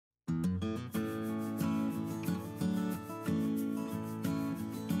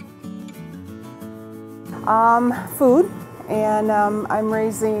Food, and I'm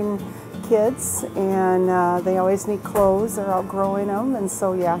raising kids, and they always need clothes. They're outgrowing them, and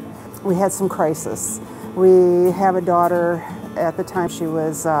so yeah, we had some crisis. We have a daughter. At the time, she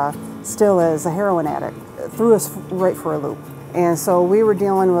was still is a heroin addict. Threw us right for a loop, and so we were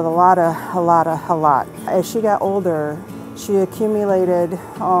dealing with a lot. As she got older, she accumulated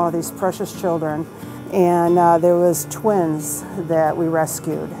these precious children. And there was twins that we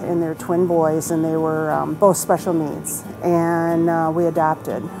rescued, and they're twin boys, and they were both special needs. And we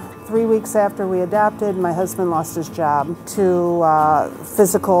adopted. 3 weeks after we adopted, my husband lost his job to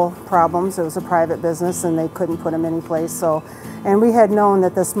physical problems. It was a private business, and they couldn't put him anyplace. So, and we had known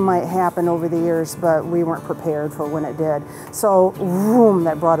that this might happen over the years, but we weren't prepared for when it did. So, boom,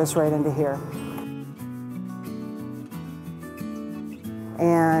 that brought us right into here.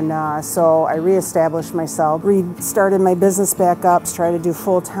 And so I reestablished myself, restarted my business back up, tried to do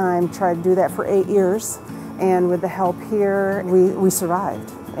full-time, tried to do that for 8 years. And with the help here, we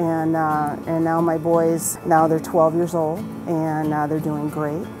survived. And now my boys, now they're 12 years old, and they're doing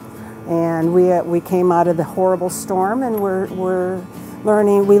great. And we came out of the horrible storm, and we're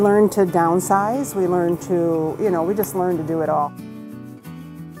learning. We learned to downsize. We learned to, we just learned to do it all.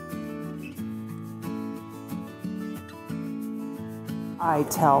 I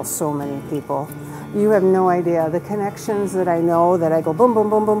tell so many people, you have no idea the connections that I know, that I go boom, boom,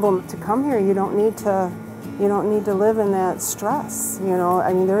 boom, boom, boom. To come here, you don't need to live in that stress.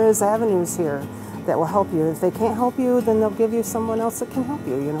 I mean, there is avenues here that will help you. If they can't help you, then they'll give you someone else that can help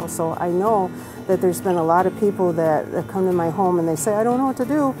you. So I know that there's been a lot of people that come to my home and they say, I don't know what to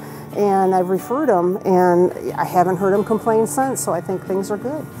do, and I've referred them, and I haven't heard them complain since. So I think things are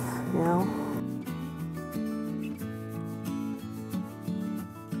good.